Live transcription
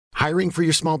Hiring for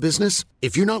your small business?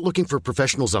 If you're not looking for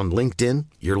professionals on LinkedIn,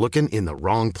 you're looking in the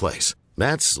wrong place.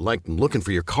 That's like looking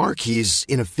for your car keys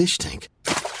in a fish tank.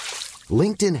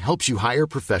 LinkedIn helps you hire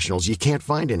professionals you can't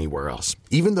find anywhere else,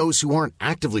 even those who aren't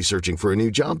actively searching for a new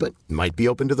job but might be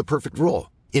open to the perfect role.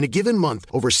 In a given month,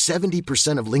 over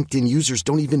 70% of LinkedIn users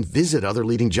don't even visit other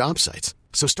leading job sites.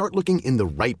 So start looking in the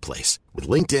right place. With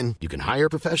LinkedIn, you can hire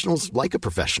professionals like a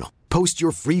professional. Post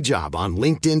your free job on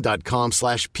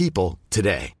linkedin.com/people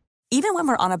today. Even when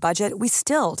we're on a budget, we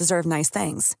still deserve nice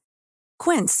things.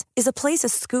 Quince is a place to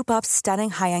scoop up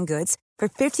stunning high-end goods for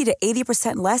 50 to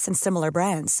 80% less than similar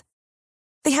brands.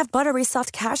 They have buttery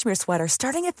soft cashmere sweaters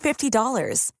starting at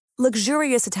 $50,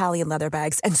 luxurious Italian leather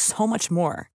bags, and so much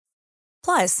more.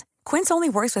 Plus, Quince only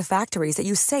works with factories that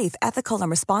use safe, ethical, and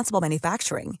responsible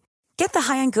manufacturing. Get the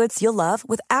high-end goods you'll love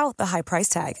without the high price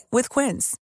tag with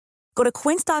Quince. Go to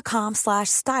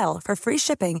quince.com/style for free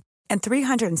shipping and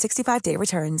 365-day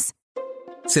returns.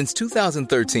 Since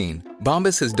 2013,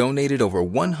 Bombas has donated over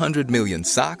 100 million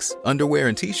socks, underwear,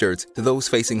 and T-shirts to those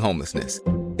facing homelessness.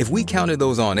 If we counted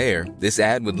those on air, this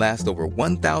ad would last over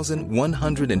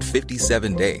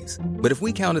 1,157 days. But if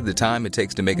we counted the time it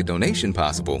takes to make a donation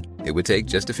possible, it would take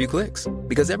just a few clicks.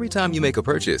 Because every time you make a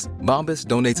purchase, Bombas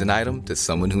donates an item to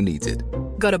someone who needs it.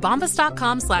 Go to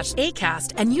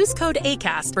bombas.com/ACAST and use code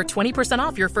ACAST for 20%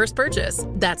 off your first purchase.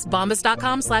 That's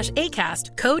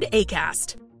bombas.com/ACAST, code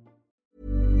ACAST.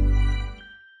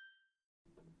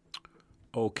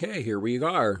 Okay, here we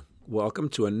are. Welcome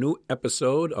to a new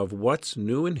episode of What's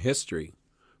New in History.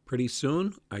 Pretty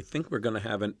soon, I think we're going to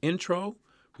have an intro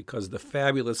because the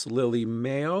fabulous Lily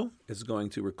Mayo is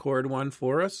going to record one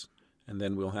for us, and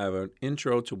then we'll have an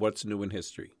intro to What's New in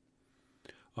History.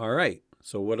 All right,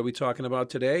 so what are we talking about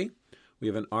today? We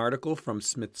have an article from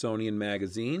Smithsonian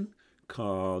Magazine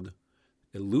called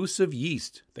Elusive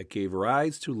Yeast That Gave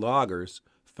Rise to Lagers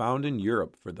Found in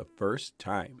Europe for the First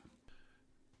Time.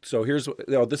 So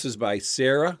this is by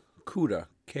Sarah Kuta,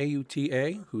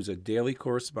 Kuta, who's a daily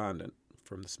correspondent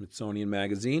from the Smithsonian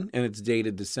Magazine, and it's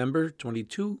dated December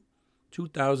 22,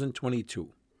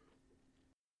 2022.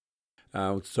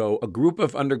 So a group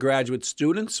of undergraduate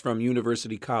students from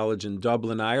University College in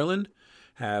Dublin, Ireland,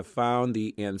 have found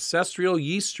the ancestral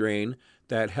yeast strain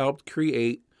that helped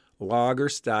create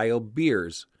lager-style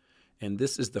beers, and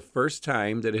this is the first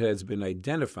time that it has been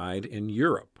identified in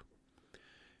Europe.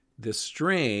 This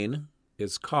strain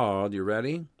is called, you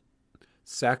ready?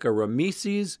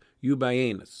 Saccharomyces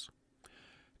eubayanus.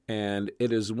 And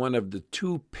it is one of the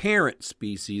two parent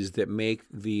species that make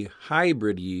the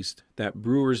hybrid yeast that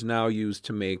brewers now use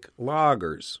to make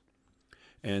lagers.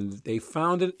 And they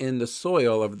found it in the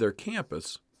soil of their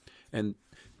campus. And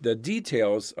the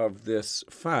details of this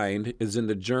find is in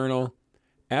the journal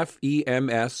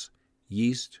FEMS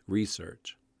Yeast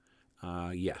Research.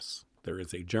 Yes, there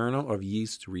is a journal of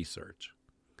yeast research.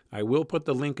 I will put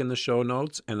the link in the show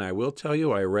notes, and I will tell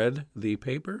you I read the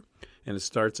paper, and it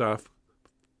starts off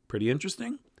pretty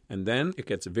interesting, and then it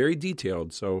gets very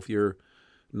detailed. So if you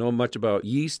know much about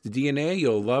yeast DNA,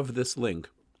 you'll love this link.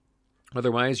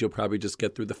 Otherwise, you'll probably just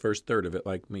get through the first third of it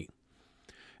like me.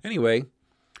 Anyway,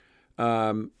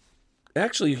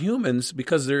 actually humans,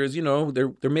 because there's,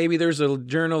 there's a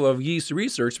journal of yeast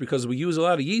research because we use a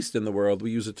lot of yeast in the world.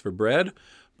 We use it for bread,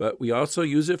 but we also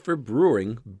use it for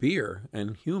brewing beer,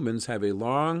 and humans have a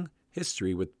long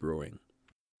history with brewing.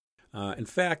 In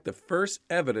fact, the first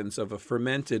evidence of a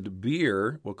fermented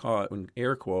beer, we'll call it in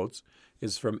air quotes,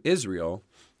 is from Israel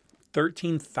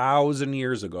 13,000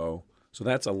 years ago. So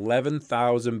that's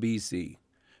 11,000 BC.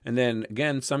 And then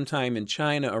again, sometime in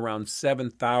China around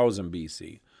 7,000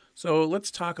 BC. So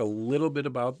let's talk a little bit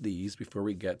about these before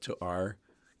we get to our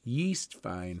yeast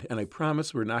find. And I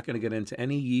promise we're not going to get into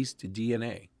any yeast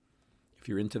DNA. If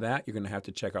you're into that, you're going to have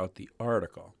to check out the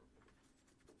article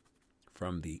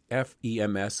from the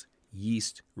FEMS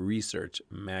Yeast Research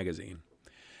magazine.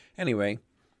 Anyway,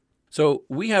 so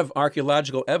we have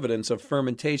archaeological evidence of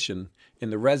fermentation in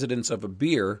the residence of a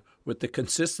beer with the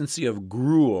consistency of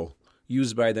gruel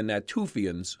used by the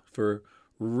Natufians for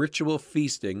ritual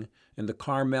feasting in the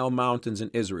Carmel Mountains in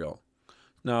Israel.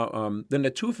 Now, the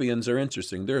Natufians are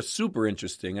interesting. They're super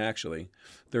interesting, actually.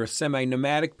 They're a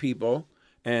semi-nomadic people,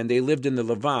 and they lived in the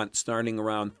Levant starting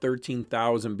around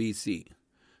 13,000 BC.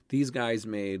 These guys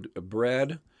made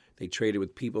bread. They traded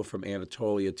with people from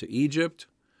Anatolia to Egypt.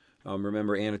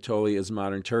 Remember, Anatolia is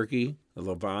modern Turkey. The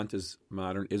Levant is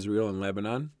modern Israel and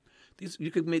Lebanon. These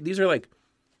are like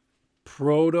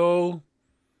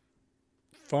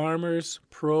proto-farmers,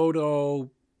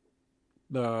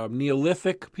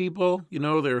 Neolithic people.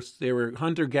 They were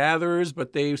hunter-gatherers,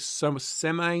 but they some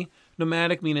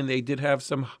semi-nomadic, meaning they did have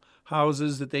some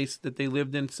houses that they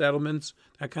lived in, settlements,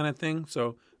 that kind of thing.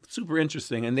 So super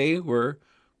interesting. And they were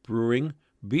brewing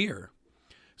beer.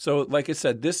 So like I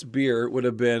said, this beer would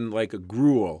have been like a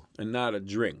gruel and not a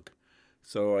drink.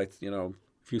 So, if a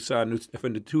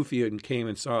Natufian came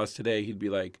and saw us today, he'd be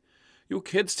like, "You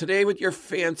kids today with your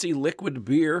fancy liquid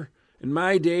beer. In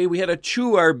my day, we had to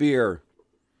chew our beer."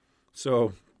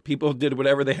 So people did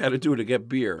whatever they had to do to get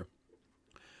beer.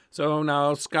 So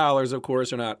now scholars, of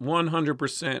course, are not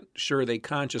 100% sure they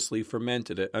consciously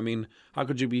fermented it. I mean, how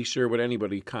could you be sure what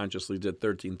anybody consciously did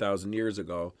 13,000 years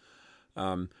ago?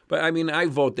 But I mean, I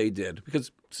vote they did,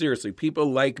 because seriously,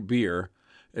 people like beer.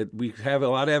 We have a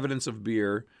lot of evidence of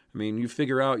beer. I mean, you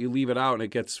figure out, you leave it out and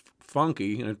it gets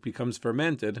funky and it becomes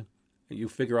fermented. You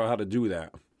figure out how to do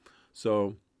that.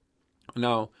 So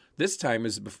now this time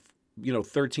is,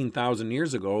 13,000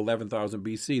 years ago, 11,000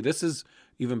 BC. This is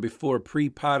even before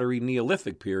pre-pottery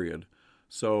Neolithic period.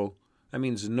 So that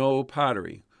means no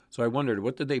pottery. So I wondered,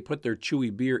 what did they put their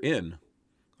chewy beer in?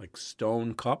 Like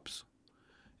stone cups?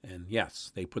 And yes,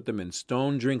 they put them in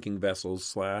stone drinking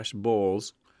vessels /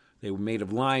 bowls. They were made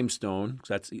of limestone.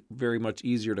 That's very much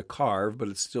easier to carve, but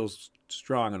it's still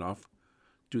strong enough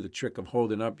to do the trick of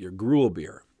holding up your gruel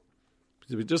beer.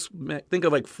 Just think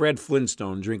of like Fred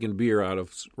Flintstone drinking beer out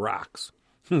of rocks,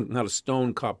 out of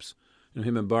stone cups. And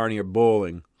him and Barney are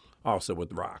bowling, also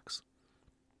with rocks.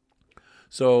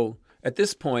 So at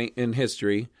this point in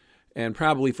history, and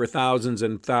probably for thousands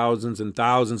and thousands and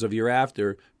thousands of years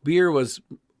after, beer was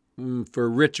for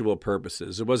ritual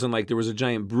purposes. It wasn't like there was a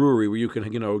giant brewery where you can,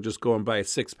 just go and buy a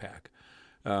six-pack.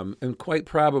 And quite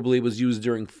probably was used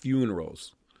during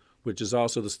funerals, which is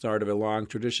also the start of a long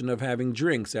tradition of having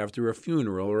drinks after a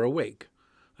funeral or a wake.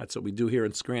 That's what we do here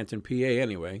in Scranton, PA,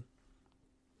 anyway.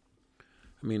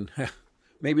 I mean,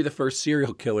 maybe the first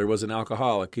serial killer was an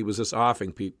alcoholic. He was just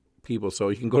offing people so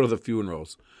he can go to the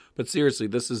funerals. But seriously,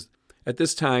 at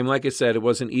this time, like I said, it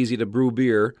wasn't easy to brew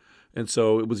beer, and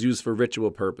so it was used for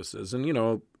ritual purposes. And,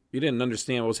 you didn't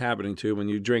understand what was happening to you when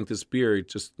you drank this beer. It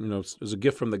just, it was a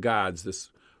gift from the gods, this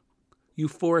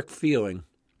euphoric feeling.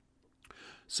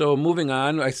 So moving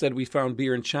on, I said we found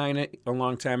beer in China a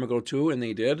long time ago too, and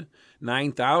they did,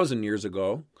 9,000 years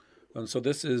ago. And so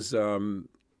this is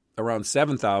around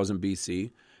 7,000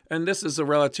 BC, and this is a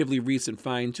relatively recent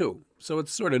find too. So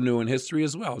it's sort of new in history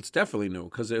as well. It's definitely new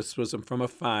because this was from a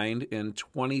find in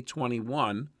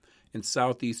 2021 in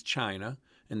southeast China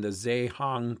in the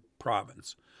Zhejiang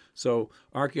province. So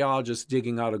archaeologists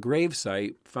digging out a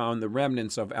gravesite found the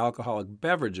remnants of alcoholic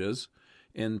beverages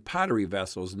in pottery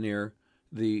vessels near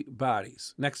the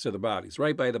bodies, next to the bodies,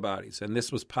 right by the bodies. And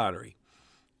this was pottery.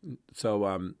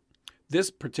 So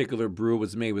this particular brew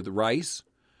was made with rice,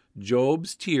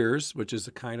 Job's tears, which is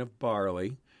a kind of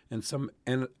barley, and some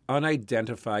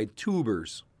unidentified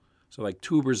tubers. So like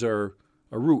tubers are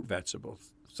a root vegetable,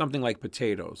 something like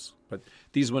potatoes. But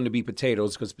these wouldn't be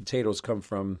potatoes because potatoes come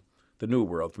from the New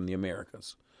World, from the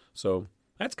Americas. So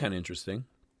that's kind of interesting.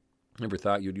 Never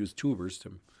thought you'd use tubers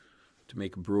to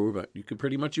make a brew, but you could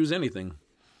pretty much use anything.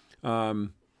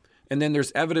 And then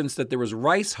there's evidence that there was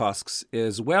rice husks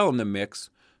as well in the mix.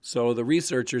 So the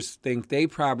researchers think they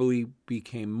probably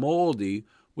became moldy,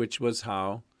 which was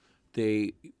how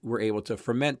they were able to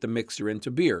ferment the mixture into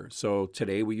beer. So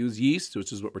today we use yeast,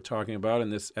 which is what we're talking about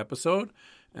in this episode.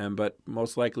 But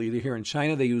most likely here in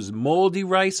China, they use moldy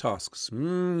rice husks.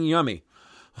 Yummy.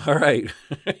 All right.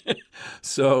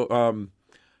 So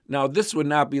now this would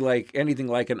not be like anything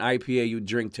like an IPA you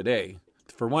drink today.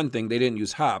 For one thing, they didn't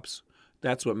use hops.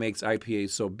 That's what makes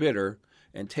IPAs so bitter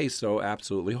and taste so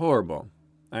absolutely horrible.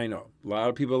 I know. A lot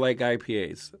of people like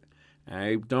IPAs.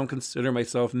 I don't consider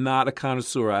myself not a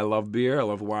connoisseur. I love beer. I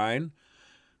love wine.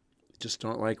 Just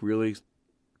don't like really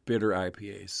bitter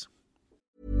IPAs.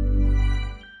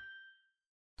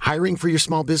 Hiring for your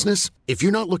small business? If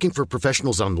you're not looking for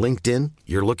professionals on LinkedIn,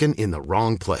 you're looking in the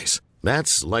wrong place.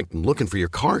 That's like looking for your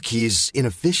car keys in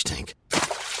a fish tank.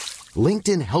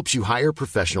 LinkedIn helps you hire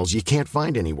professionals you can't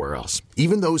find anywhere else,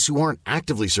 even those who aren't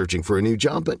actively searching for a new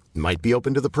job but might be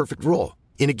open to the perfect role.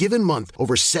 In a given month,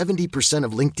 over 70%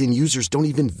 of LinkedIn users don't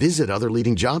even visit other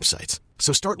leading job sites.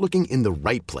 So start looking in the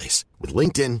right place. With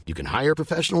LinkedIn, you can hire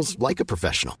professionals like a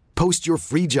professional. Post your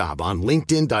free job on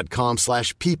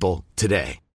linkedin.com/people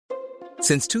today.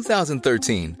 Since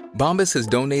 2013, Bombas has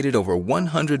donated over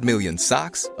 100 million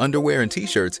socks, underwear, and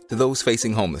T-shirts to those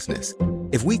facing homelessness.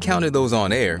 If we counted those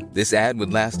on air, this ad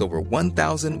would last over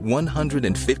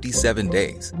 1,157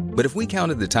 days. But if we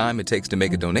counted the time it takes to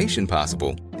make a donation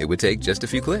possible, it would take just a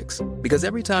few clicks. Because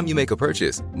every time you make a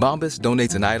purchase, Bombas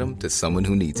donates an item to someone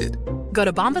who needs it. Go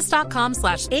to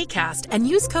bombas.com/ACAST and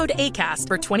use code ACAST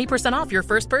for 20% off your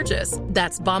first purchase.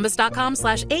 That's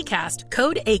bombas.com/ACAST,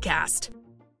 code ACAST.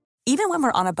 Even when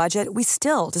we're on a budget, we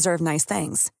still deserve nice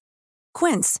things.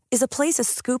 Quince is a place to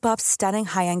scoop up stunning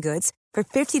high-end goods for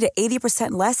 50 to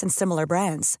 80% less than similar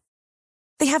brands.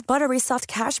 They have buttery soft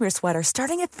cashmere sweaters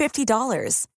starting at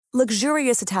 $50,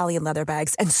 luxurious Italian leather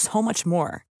bags, and so much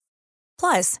more.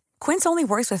 Plus, Quince only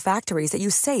works with factories that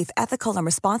use safe, ethical, and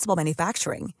responsible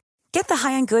manufacturing. Get the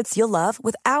high-end goods you'll love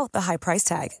without the high price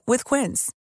tag with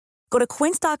Quince. Go to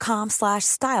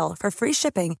quince.com/style for free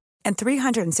shipping and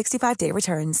 365-day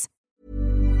returns.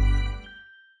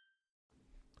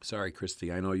 Sorry,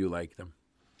 Christy, I know you like them.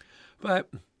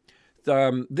 But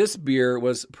this beer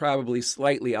was probably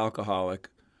slightly alcoholic,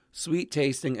 sweet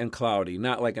tasting and cloudy,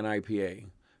 not like an IPA.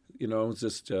 You know, it's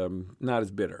just not as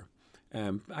bitter.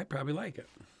 I probably like it.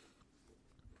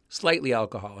 Slightly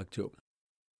alcoholic, too.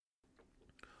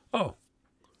 Oh,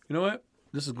 you know what?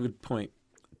 This is a good point.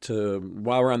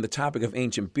 While we're on the topic of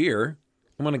ancient beer,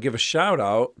 I want to give a shout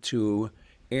out to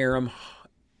Aram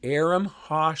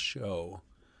Hosho.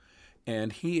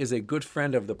 And he is a good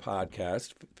friend of the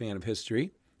podcast, fan of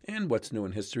history, and what's new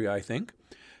in history, I think.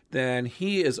 Then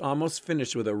he is almost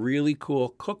finished with a really cool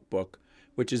cookbook,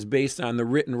 which is based on the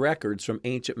written records from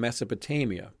ancient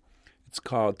Mesopotamia. It's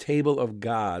called Table of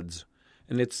Gods,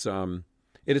 and it's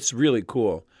really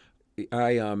cool.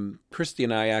 Christy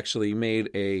and I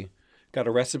actually got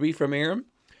a recipe from Aram,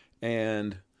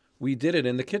 and we did it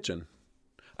in the kitchen.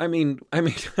 I mean,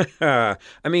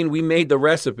 we made the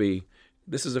recipe.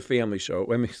 This is a family show.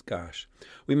 We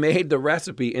made the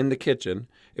recipe in the kitchen.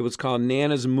 It was called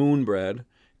Nana's Moon Bread,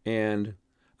 and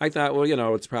I thought,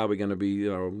 well, it's probably going to be,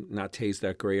 not taste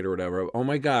that great or whatever. Oh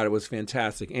my God, it was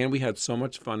fantastic, and we had so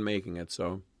much fun making it.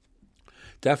 So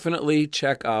definitely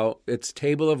check out. It's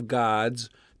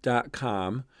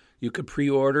tableofgods.com. You could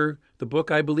pre-order the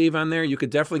book, I believe, on there. You could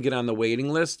definitely get on the waiting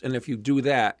list, and if you do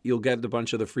that, you'll get a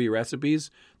bunch of the free recipes.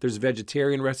 There's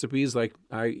vegetarian recipes like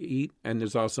I eat, and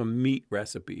there's also meat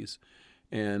recipes.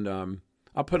 And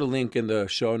I'll put a link in the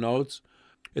show notes.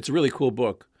 It's a really cool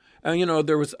book. And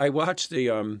I watched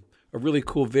a really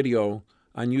cool video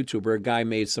on YouTube where a guy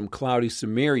made some cloudy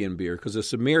Sumerian beer, because the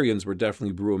Sumerians were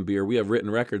definitely brewing beer. We have written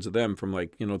records of them from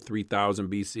 3000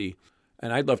 BC,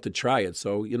 and I'd love to try it.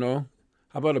 So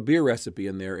how about a beer recipe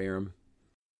in there, Aram?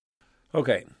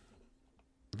 Okay,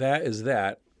 that is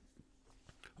that.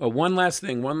 Oh, one last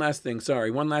thing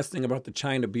about the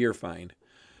China beer find.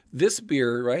 This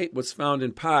beer, right, was found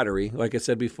in pottery, like I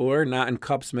said before, not in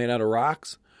cups made out of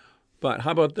rocks. But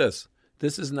how about this?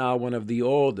 This is now one of the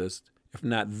oldest, if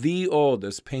not the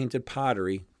oldest, painted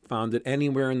pottery found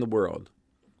anywhere in the world.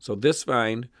 So this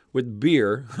find with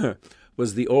beer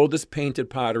was the oldest painted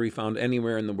pottery found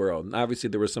anywhere in the world. And obviously,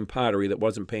 there was some pottery that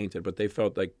wasn't painted, but they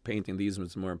felt like painting these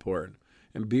was more important.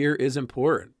 And beer is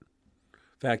important.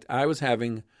 In fact, I was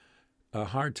having a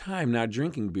hard time not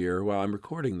drinking beer while I'm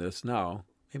recording this now.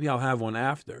 Maybe I'll have one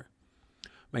after.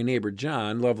 My neighbor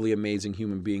John, lovely, amazing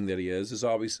human being that he is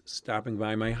always stopping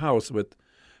by my house with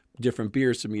different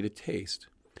beers for me to taste.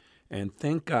 And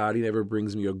thank God he never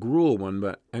brings me a gruel one,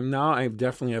 but I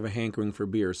definitely have a hankering for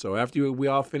beer. So after we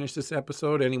all finish this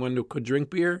episode, anyone who could drink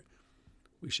beer,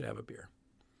 we should have a beer.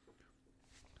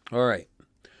 All right.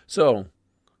 So,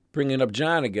 bringing up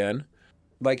John again,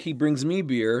 like he brings me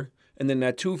beer, and the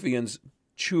Natufians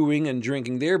chewing and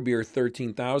drinking their beer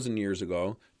 13,000 years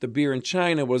ago, the beer in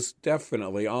China was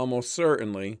definitely, almost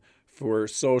certainly, for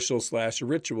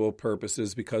social/ritual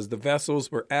purposes, because the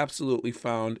vessels were absolutely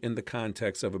found in the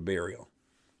context of a burial.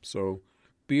 So,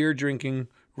 beer drinking,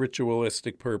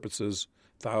 ritualistic purposes,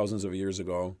 thousands of years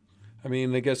ago. I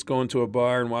mean, I guess going to a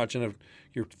bar and watching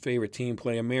your favorite team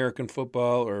play American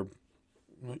football, or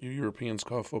what you Europeans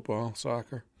call football,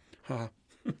 soccer. Huh.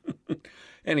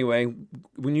 Anyway,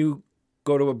 when you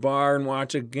go to a bar and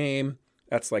watch a game,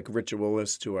 that's like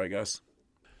ritualist too, I guess.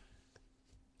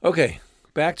 Okay.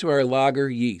 Back to our lager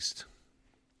yeast.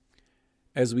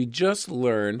 As we just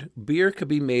learned, beer could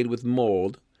be made with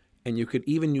mold, and you could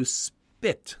even use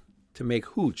spit to make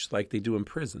hooch like they do in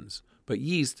prisons. But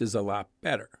yeast is a lot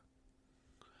better.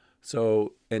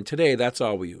 So, and today that's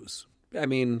all we use. I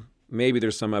mean, maybe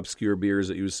there's some obscure beers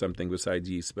that use something besides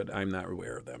yeast, but I'm not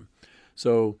aware of them.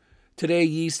 So today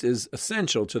yeast is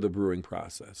essential to the brewing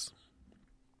process.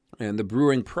 And the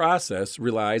brewing process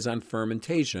relies on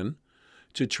fermentation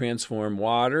to transform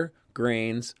water,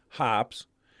 grains, hops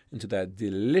into that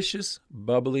delicious,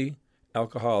 bubbly,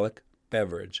 alcoholic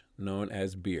beverage known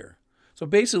as beer. So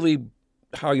basically,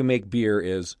 how you make beer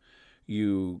is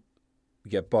you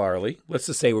get barley. Let's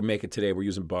just say we're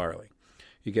using barley.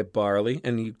 You get barley,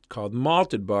 and you called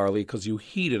malted barley because you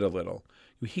heat it a little.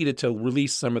 You heat it to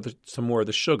release some more of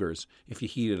the sugars. If you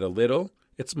heat it a little,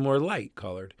 it's more light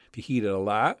colored. If you heat it a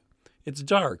lot, it's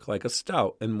dark like a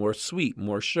stout and more sweet,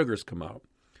 more sugars come out.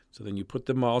 So then you put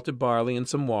the malted barley in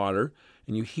some water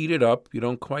and you heat it up. You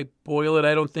don't quite boil it,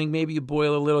 I don't think. Maybe you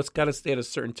boil a little. It's got to stay at a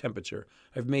certain temperature.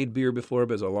 I've made beer before,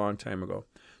 but it's a long time ago.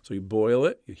 So you boil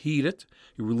it, you heat it,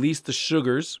 you release the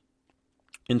sugars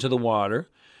into the water,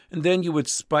 and then you would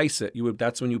spice it.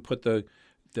 That's when you put the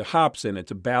hops in it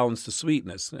to balance the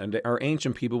sweetness. And our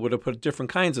ancient people would have put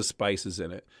different kinds of spices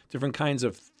in it,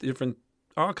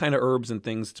 all kind of herbs and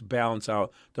things to balance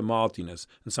out the maltiness.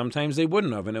 And sometimes they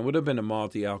wouldn't have, and it would have been a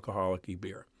malty alcoholic-y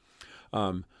beer.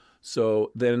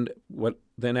 So then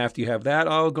after you have that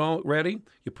all ready,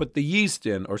 you put the yeast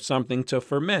in or something to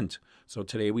ferment. So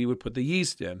today we would put the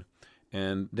yeast in,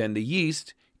 and then the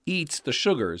yeast eats the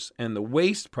sugars, and the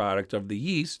waste product of the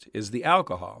yeast is the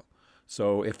alcohol.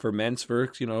 So it ferments for,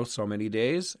 so many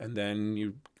days, and then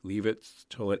you leave it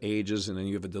till it ages, and then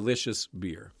you have a delicious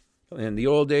beer. In the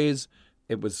old days,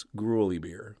 it was gruely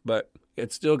beer, but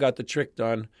it still got the trick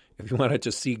done if you wanted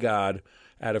to see God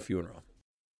at a funeral.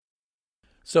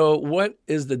 So what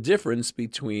is the difference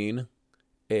between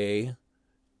a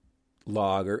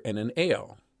lager and an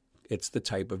ale? It's the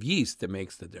type of yeast that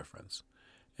makes the difference.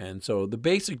 And so the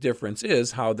basic difference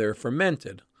is how they're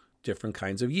fermented, different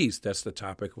kinds of yeast. That's the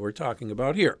topic we're talking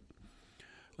about here.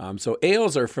 So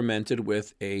ales are fermented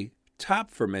with a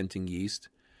top fermenting yeast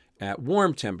at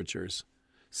warm temperatures,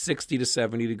 60 to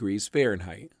 70 degrees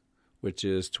Fahrenheit, which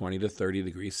is 20 to 30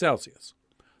 degrees Celsius.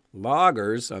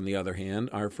 Lagers, on the other hand,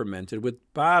 are fermented with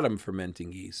bottom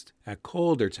fermenting yeast at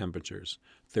colder temperatures,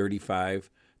 35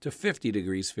 to 50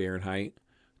 degrees Fahrenheit,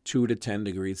 2 to 10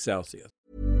 degrees Celsius.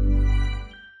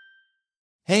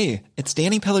 Hey, it's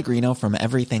Danny Pellegrino from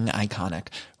Everything Iconic.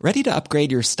 Ready to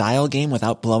upgrade your style game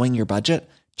without blowing your budget?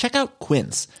 Check out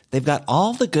Quince. They've got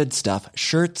all the good stuff,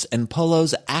 shirts and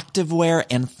polos, activewear,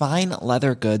 and fine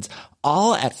leather goods,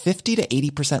 all at 50 to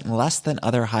 80% less than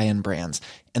other high-end brands.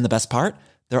 And the best part?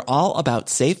 They're all about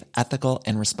safe, ethical,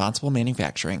 and responsible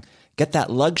manufacturing. Get that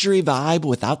luxury vibe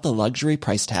without the luxury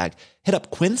price tag. Hit up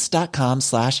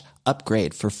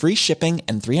quince.com/upgrade for free shipping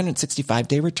and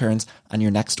 365-day returns on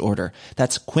your next order.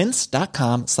 That's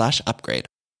quince.com/upgrade.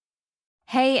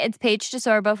 Hey, it's Paige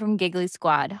DeSorbo from Giggly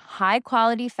Squad. High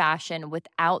quality fashion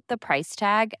without the price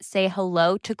tag. Say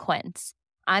hello to Quince.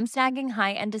 I'm snagging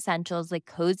high-end essentials like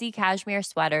cozy cashmere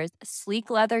sweaters,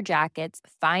 sleek leather jackets,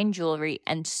 fine jewelry,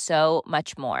 and so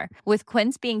much more. With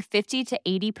Quince being 50 to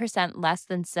 80% less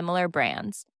than similar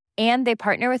brands. And they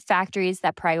partner with factories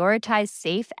that prioritize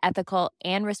safe, ethical,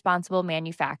 and responsible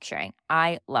manufacturing.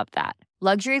 I love that.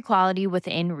 Luxury quality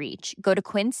within reach. Go to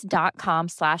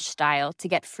quince.com/style to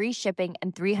get free shipping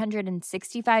and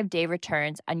 365-day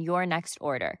returns on your next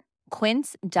order.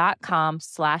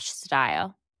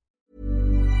 Quince.com/style.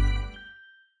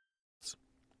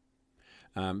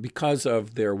 Because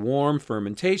of their warm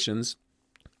fermentations,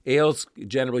 ales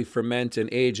generally ferment and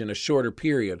age in a shorter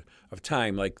period of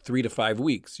time, like 3 to 5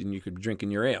 weeks, and you could drink in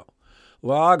your ale.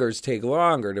 Lagers take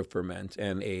longer to ferment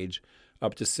and age,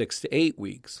 up to 6 to 8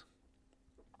 weeks,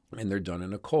 and they're done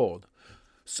in a cold.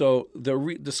 So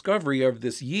the discovery of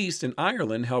this yeast in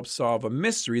Ireland helped solve a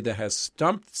mystery that has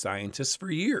stumped scientists for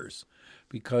years,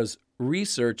 because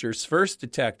researchers first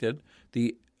detected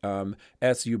the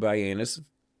S. eubayanus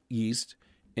yeast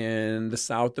in the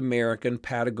South American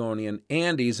Patagonian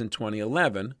Andes in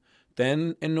 2011,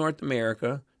 then in North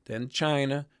America, then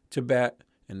China, Tibet,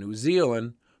 and New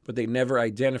Zealand, but they never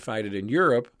identified it in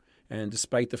Europe, and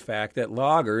despite the fact that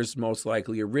lagers most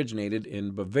likely originated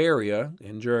in Bavaria,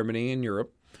 in Germany, in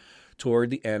Europe, toward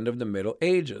the end of the Middle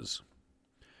Ages.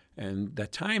 And the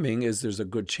timing is there's a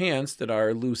good chance that our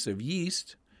elusive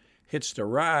yeast hitched a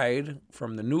ride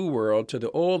from the New World to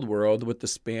the Old World with the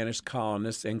Spanish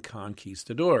colonists and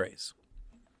conquistadores.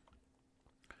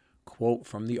 Quote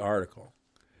from the article: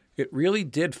 "It really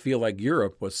did feel like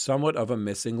Europe was somewhat of a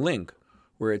missing link,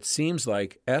 where it seems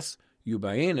like S.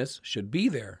 eubayanus should be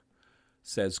there,"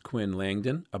 says Quinn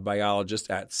Langdon, a biologist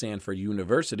at Stanford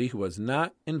University who was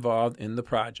not involved in the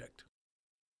project.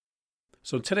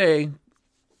 So today,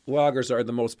 lagers are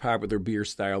the most popular beer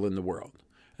style in the world.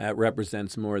 That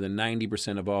represents more than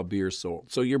 90% of all beers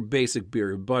sold. So your basic beer,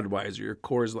 your Budweiser, your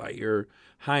Coors Light, your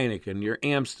Heineken, your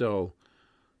Amstel,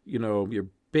 your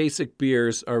basic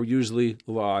beers are usually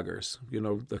lagers.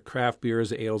 The craft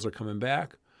beers, the ales are coming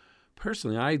back.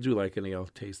 Personally, I do like an ale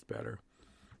taste better.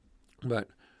 But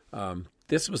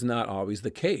this was not always the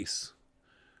case.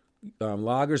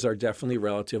 Lagers are definitely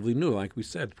relatively new, like we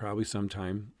said, probably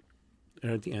sometime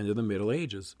at the end of the Middle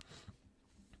Ages.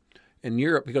 in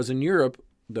Europe, because in Europe,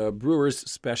 the brewers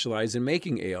specialize in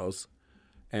making ales,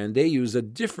 and they use a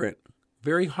different,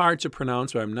 very hard to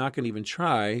pronounce, but I'm not going to even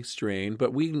try, strain,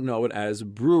 but we know it as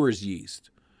brewer's yeast.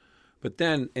 But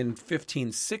then in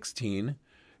 1516,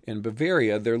 in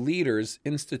Bavaria, their leaders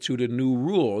instituted new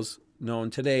rules known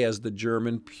today as the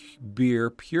German beer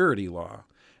purity law.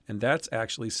 And that's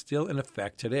actually still in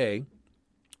effect today.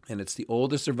 And it's the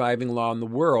oldest surviving law in the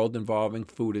world involving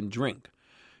food and drink.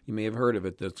 You may have heard of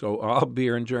it. So all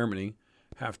beer in Germany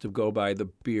have to go by the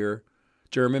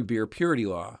German beer purity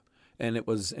law. And it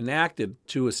was enacted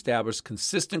to establish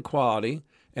consistent quality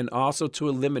and also to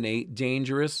eliminate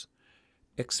dangerous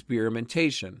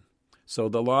experimentation. So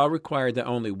the law required that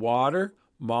only water,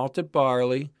 malted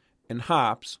barley, and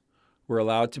hops were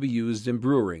allowed to be used in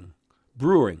brewing.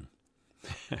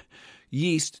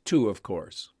 Yeast too, of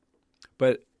course.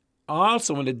 But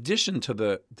also, in addition to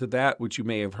that which you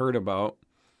may have heard about,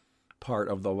 part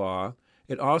of the law,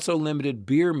 it also limited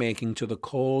beer making to the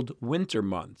cold winter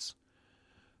months.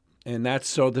 And that's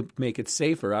so to make it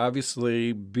safer.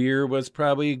 Obviously, beer was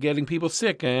probably getting people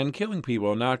sick and killing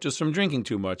people, not just from drinking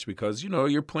too much, because,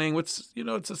 you're playing with,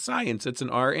 it's a science. It's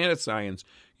an art and a science.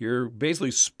 You're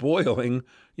basically spoiling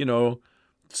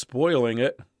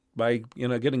it by,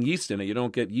 getting yeast in it. You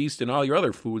don't get yeast in all your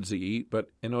other foods that you eat, but,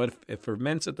 it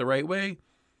ferments it the right way,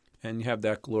 and you have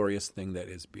that glorious thing that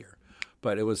is beer.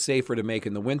 But it was safer to make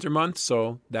in the winter months,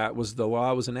 so that was the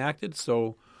law was enacted.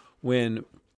 So when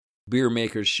beer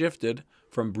makers shifted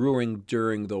from brewing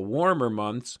during the warmer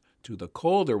months to the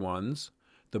colder ones,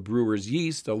 the brewer's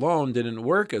yeast alone didn't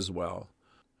work as well.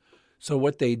 So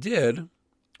what they did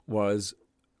was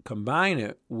combine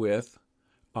it with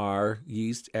our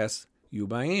yeast S.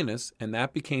 eubayanus, and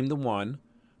that became the one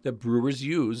that brewers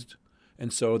used.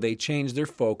 And so they changed their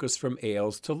focus from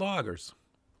ales to lagers.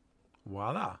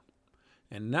 Voila.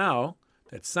 And now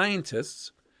that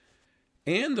scientists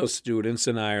and those students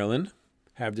in Ireland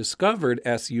have discovered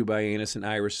S. eubayanus in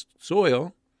Irish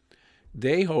soil,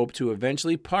 they hope to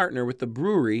eventually partner with the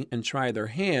brewery and try their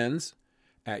hands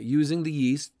at using the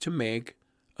yeast to make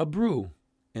a brew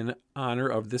in honor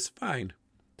of this find,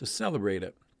 to celebrate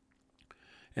it.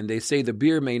 And they say the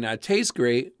beer may not taste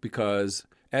great because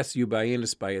S.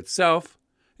 eubayanus by itself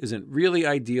isn't really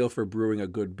ideal for brewing a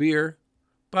good beer,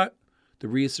 but the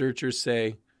researchers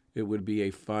say it would be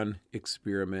a fun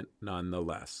experiment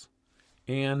nonetheless.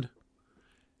 And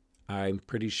I'm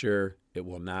pretty sure it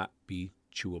will not be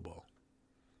chewable.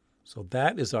 So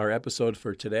that is our episode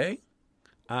for today.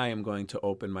 I am going to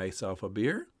open myself a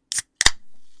beer.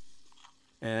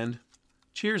 And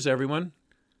cheers, everyone.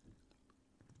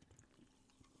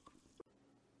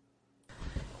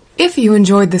 If you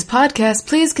enjoyed this podcast,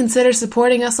 please consider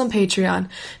supporting us on Patreon.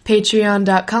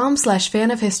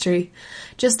 Patreon.com/fanofhistory.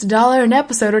 Just $1 an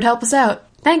episode would help us out.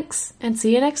 Thanks, and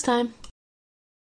see you next time.